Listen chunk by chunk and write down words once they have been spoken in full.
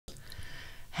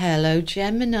Hello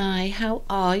Gemini, how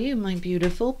are you my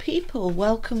beautiful people?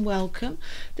 Welcome, welcome.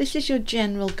 This is your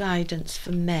general guidance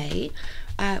for May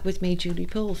with me, Julie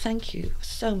Poole. Thank you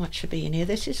so much for being here.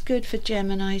 This is good for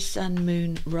Gemini, Sun,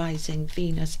 Moon, Rising,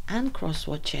 Venus and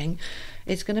cross-watching.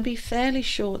 It's going to be fairly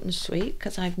short and sweet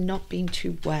because I've not been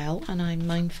too well and I'm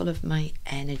mindful of my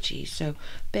energy. So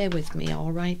bear with me,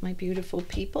 all right, my beautiful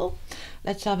people?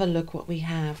 Let's have a look what we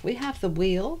have. We have the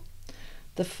Wheel,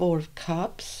 the Four of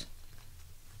Cups,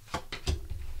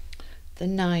 the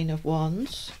Nine of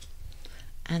Wands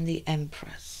and the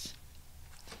Empress.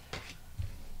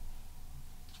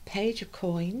 Page of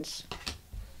Coins,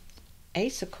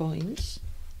 Ace of Coins,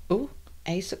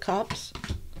 Ace of Cups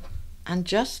and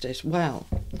Justice. Well,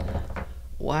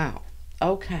 wow,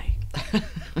 okay.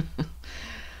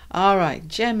 All right,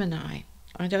 Gemini.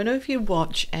 I don't know if you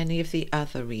watch any of the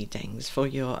other readings for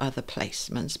your other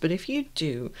placements, but if you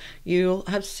do, you'll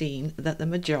have seen that the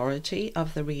majority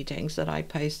of the readings that I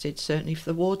posted, certainly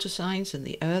for the water signs and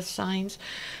the earth signs,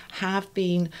 have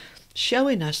been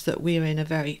showing us that we're in a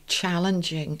very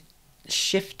challenging,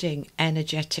 shifting,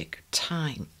 energetic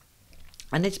time.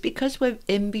 And it's because we're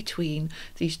in between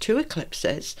these two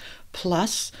eclipses,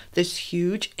 plus this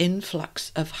huge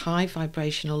influx of high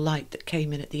vibrational light that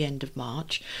came in at the end of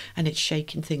March, and it's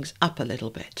shaking things up a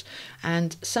little bit.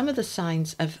 And some of the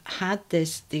signs have had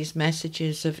these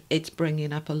messages of it's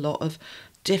bringing up a lot of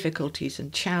difficulties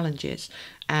and challenges,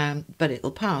 but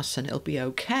it'll pass and it'll be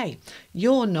okay.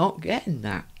 You're not getting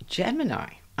that, Gemini.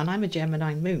 And I'm a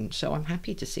Gemini moon, so I'm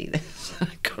happy to see this.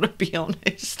 I've got to be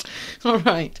honest. All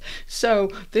right. So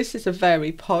this is a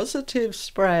very positive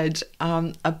spread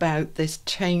about this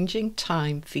changing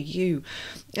time for you.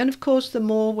 And of course, the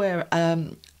more we're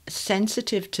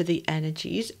sensitive to the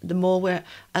energies, the more we're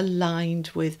aligned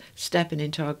with stepping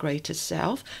into our greater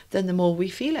self, then the more we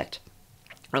feel it.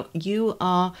 You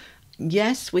are...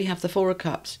 Yes, we have the Four of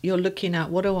Cups. You're looking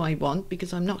at what do I want,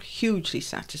 because I'm not hugely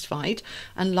satisfied,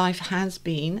 and life has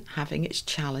been having its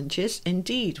challenges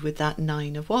indeed with that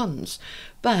Nine of Wands.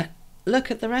 But look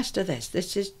at the rest of this.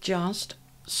 This is just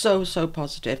so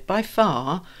positive. By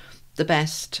far the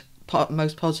best,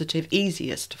 most positive,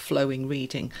 easiest flowing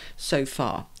reading so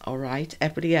far. All right,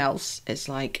 everybody else is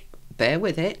like, bear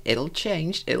with it, it'll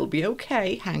change, it'll be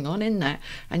okay, hang on in there.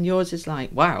 And yours is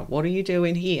like, wow, what are you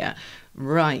doing here?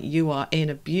 Right, you are in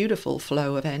a beautiful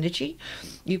flow of energy.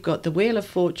 You've got the Wheel of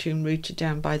Fortune rooted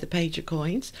down by the Page of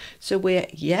Coins. So we're,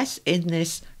 yes, in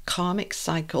this karmic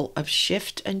cycle of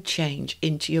shift and change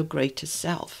into your greater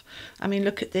self. I mean,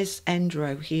 look at this end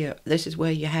row here. This is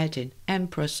where you're heading.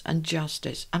 Empress and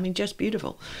Justice. I mean, just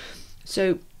beautiful.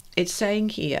 So it's saying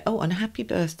here, oh, and happy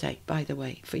birthday, by the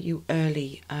way, for you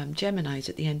early Geminis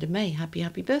at the end of May.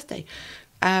 Happy birthday.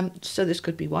 So this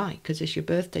could be why, because it's your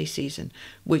birthday season,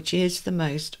 which is the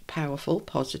most powerful,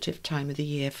 positive time of the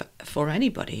year for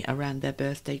anybody around their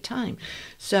birthday time.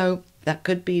 So that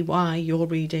could be why your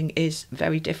reading is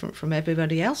very different from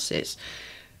everybody else's.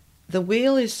 The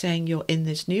Wheel is saying you're in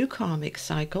this new karmic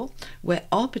cycle where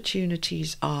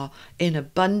opportunities are in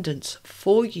abundance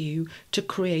for you to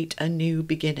create a new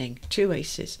beginning. Two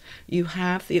aces. You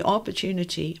have the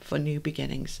opportunity for new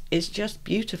beginnings. It's just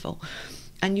beautiful.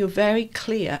 And you're very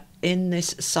clear in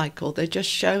this cycle. They're just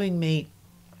showing me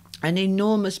an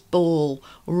enormous ball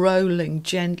rolling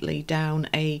gently down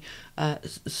a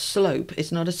slope.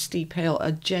 It's not a steep hill,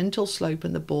 a gentle slope,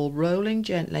 and the ball rolling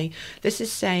gently. This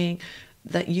is saying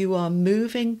that you are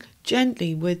moving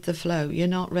gently with the flow. You're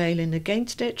not railing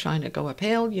against it, trying to go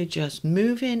uphill. You're just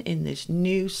moving in this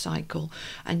new cycle,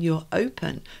 and you're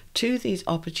open to these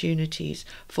opportunities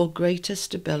for greater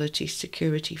stability,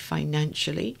 security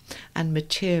financially and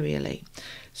materially.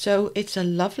 So it's a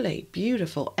lovely,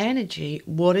 beautiful energy.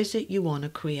 What is it you want to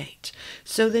create?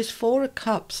 So this Four of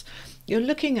Cups, you're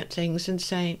looking at things and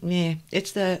saying, meh,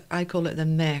 it's I call it the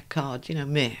meh card,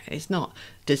 meh. It's not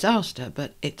disaster,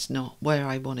 but it's not where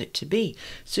I want it to be.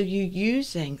 So you're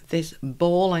using this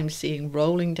ball I'm seeing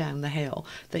rolling down the hill,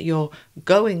 that you're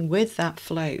going with that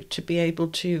flow to be able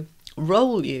to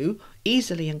roll you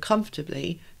easily and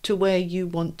comfortably to where you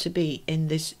want to be in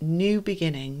this new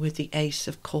beginning with the Ace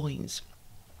of Coins.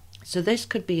 So this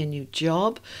could be a new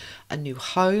job, a new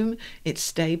home. It's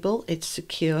stable, it's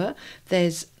secure.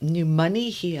 There's new money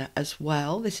here as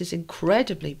well. This is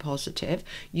incredibly positive.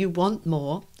 You want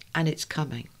more and it's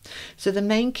coming. So the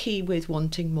main key with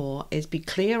wanting more is be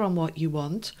clear on what you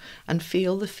want and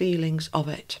feel the feelings of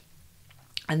it.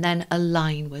 And then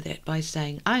align with it by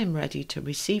saying, I am ready to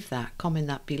receive that. Comment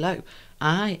that below.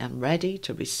 I am ready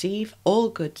to receive all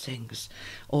good things,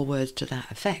 or words to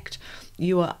that effect.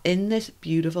 You are in this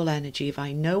beautiful energy of,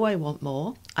 I know I want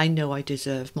more, I know I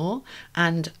deserve more,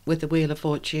 and with the Wheel of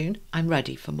Fortune, I'm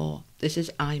ready for more. This is,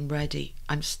 I'm ready.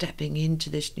 I'm stepping into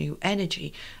this new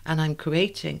energy, and I'm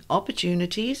creating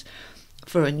opportunities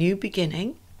for a new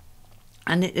beginning.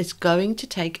 And it is going to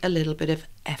take a little bit of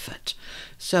effort.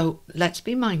 So let's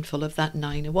be mindful of that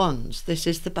 9 of Wands. This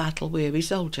is the battle-weary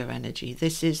soldier energy.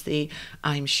 This is the,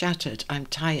 I'm shattered, I'm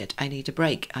tired, I need a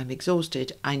break, I'm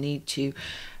exhausted, I need to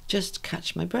just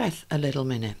catch my breath a little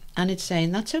minute. And it's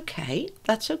saying, that's okay,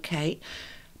 that's okay.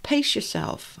 Pace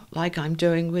yourself, like I'm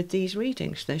doing with these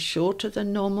readings. They're shorter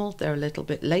than normal, they're a little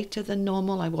bit later than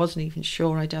normal. I wasn't even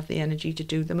sure I'd have the energy to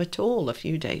do them at all a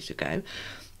few days ago.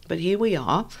 But here we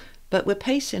are. But we're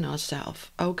pacing ourselves,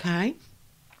 okay?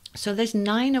 So this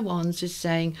 9 of Wands is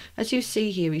saying, as you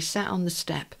see here, he's sat on the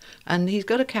step and he's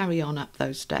got to carry on up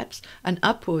those steps, and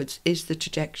upwards is the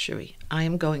trajectory. I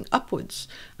am going upwards.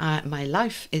 My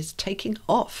life is taking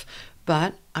off,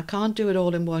 but I can't do it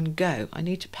all in one go. I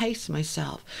need to pace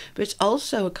myself. But it's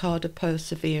also a card of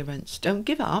perseverance. Don't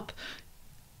give up.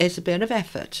 It's a bit of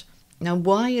effort. Now,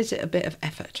 why is it a bit of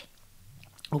effort?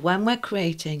 When we're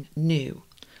creating new,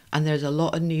 and there's a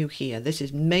lot of new here. This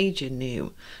is major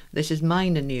new. This is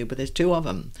minor new, but there's 2 of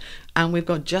them. And we've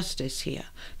got justice here.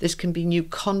 This can be new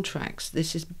contracts.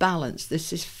 This is balance.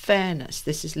 This is fairness.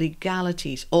 This is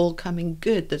legalities, all coming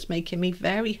good. That's making me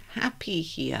very happy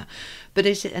here. But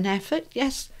is it an effort?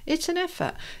 Yes, it's an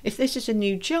effort. If this is a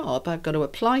new job, I've got to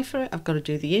apply for it. I've got to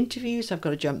do the interviews. I've got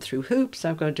to jump through hoops.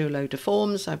 I've got to do a load of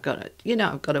forms. I've got to,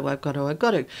 I've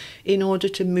got to, in order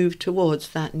to move towards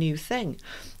that new thing.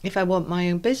 If I want my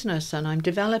own business and I'm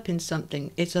developing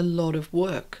something, it's a lot of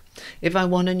work. If I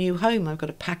want a new home, I've got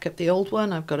to pack up the old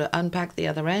one. I've got to unpack the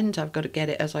other end. I've got to get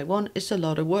it as I want. It's a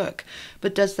lot of work.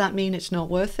 But does that mean it's not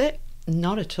worth it?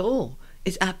 Not at all.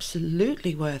 It's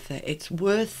absolutely worth it. It's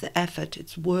worth the effort.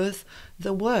 It's worth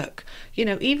the work.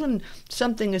 Even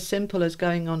something as simple as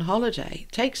going on holiday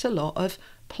takes a lot of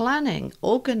planning,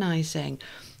 organising,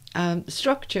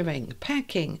 structuring,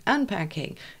 packing,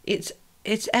 unpacking. It's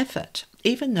effort,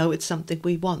 even though it's something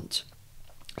we want.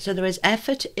 So there is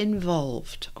effort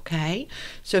involved, okay?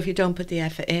 So if you don't put the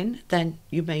effort in, then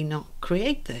you may not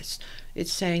create this.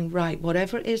 It's saying, right,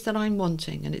 whatever it is that I'm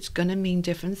wanting, and it's going to mean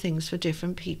different things for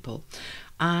different people,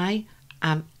 I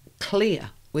am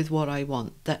clear with what I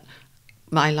want, that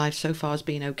my life so far has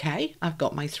been okay. I've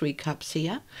got my 3 cups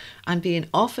here. I'm being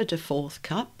offered a 4th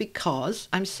cup because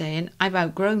I'm saying I've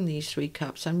outgrown these 3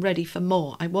 cups. I'm ready for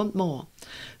more. I want more.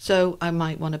 So I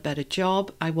might want a better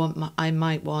job. I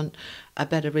might want a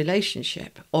better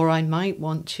relationship, or I might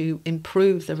want to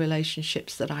improve the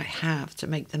relationships that I have to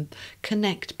make them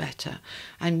connect better.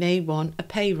 I may want a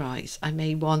pay rise. I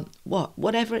may want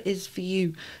whatever it is for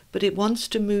you, but it wants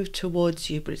to move towards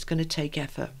you, but it's going to take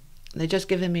effort. They're just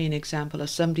giving me an example of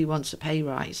somebody wants a pay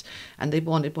rise and they've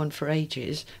wanted one for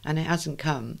ages and it hasn't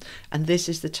come. And this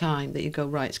is the time that you go,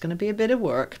 right, it's going to be a bit of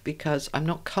work because I'm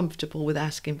not comfortable with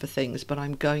asking for things, but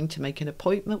I'm going to make an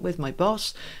appointment with my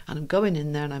boss and I'm going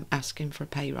in there and I'm asking for a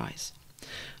pay rise.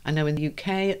 I know in the UK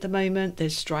at the moment,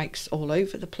 there's strikes all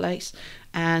over the place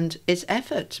and it's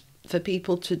effort for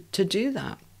people to do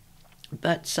that.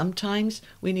 But sometimes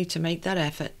we need to make that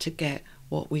effort to get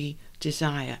what we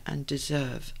desire and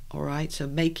deserve. All right, so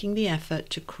making the effort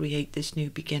to create this new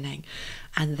beginning.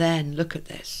 And then look at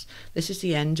this. This is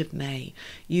the end of May.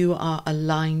 You are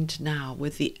aligned now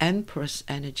with the Empress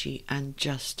energy and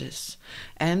justice.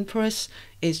 Empress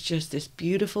is just this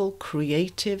beautiful,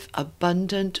 creative,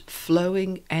 abundant,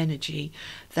 flowing energy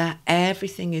that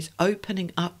everything is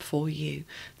opening up for you.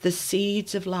 The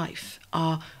seeds of life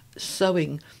are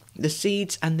sowing the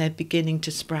seeds and they're beginning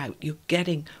to sprout. You're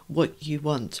getting what you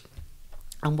want.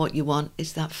 And what you want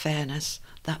is that fairness,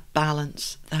 that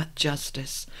balance, that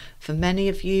justice. For many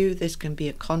of you, this can be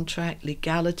a contract,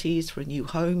 legalities for a new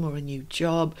home or a new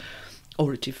job,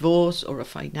 or a divorce or a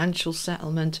financial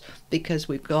settlement, because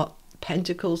we've got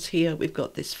Pentacles here, we've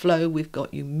got this flow, we've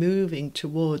got you moving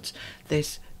towards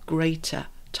this greater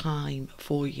time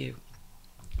for you.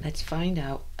 Let's find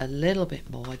out a little bit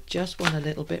more. I just want a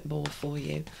little bit more for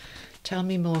you. Tell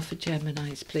me more for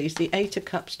Geminis, please. The 8 of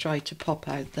Cups tried to pop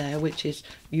out there, which is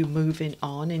you moving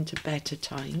on into better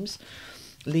times,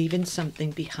 leaving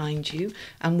something behind you.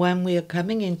 And when we are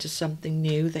coming into something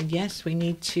new, then yes, we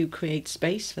need to create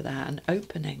space for that and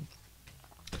opening.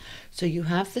 So you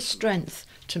have the strength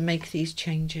to make these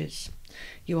changes.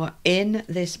 You are in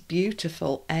this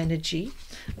beautiful energy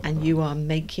and you are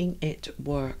making it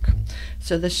work.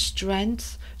 So the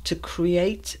strength to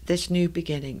create this new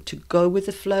beginning, to go with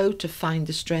the flow, to find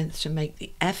the strength, to make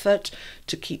the effort,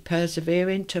 to keep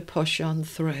persevering, to push on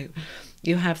through.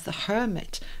 You have the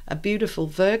Hermit, a beautiful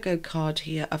Virgo card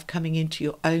here of coming into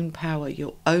your own power,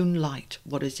 your own light.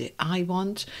 What is it I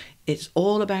want? It's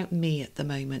all about me at the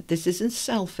moment. This isn't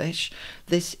selfish.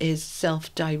 This is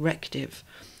self-directive.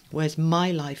 Where's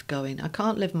my life going? I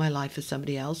can't live my life for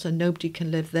somebody else, and nobody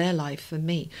can live their life for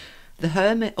me. The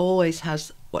Hermit always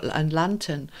has a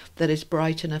lantern that is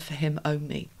bright enough for him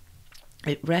only.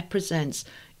 It represents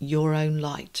your own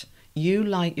light. You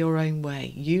light your own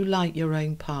way. You light your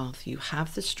own path. You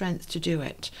have the strength to do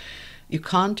it. You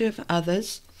can't do it for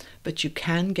others, but you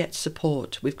can get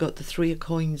support. We've got the 3 of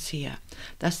coins here.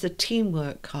 That's the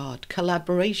teamwork card,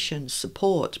 collaboration,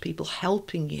 support, people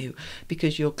helping you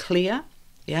because you're clear.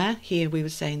 Yeah, here we were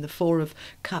saying the 4 of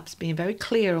Cups, being very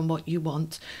clear on what you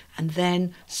want and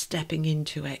then stepping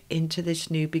into it, into this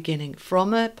new beginning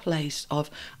from a place of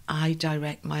I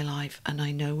direct my life and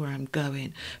I know where I'm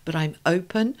going, but I'm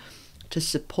open to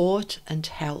support and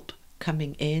help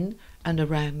coming in and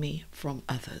around me from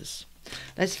others.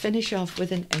 Let's finish off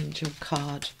with an angel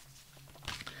card.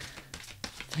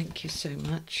 Thank you so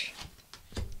much.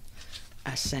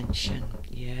 Ascension.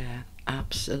 Yeah,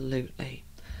 absolutely.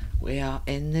 We are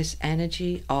in this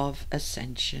energy of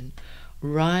ascension,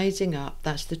 rising up.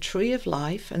 That's the tree of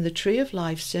life, and the tree of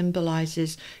life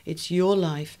symbolizes it's your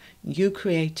life. You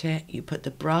create it. You put the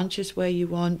branches where you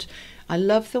want. I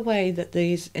love the way that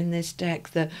these in this deck,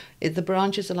 the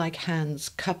branches are like hands,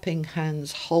 cupping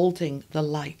hands, holding the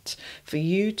light for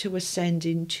you to ascend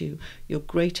into your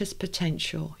greatest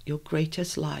potential, your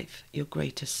greatest life, your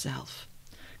greatest self.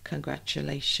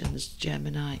 Congratulations,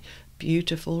 Gemini.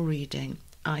 Beautiful reading.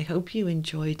 I hope you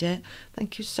enjoyed it.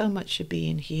 Thank you so much for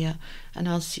being here, and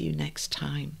I'll see you next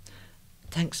time.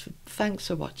 Thanks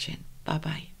for watching. Bye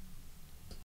bye.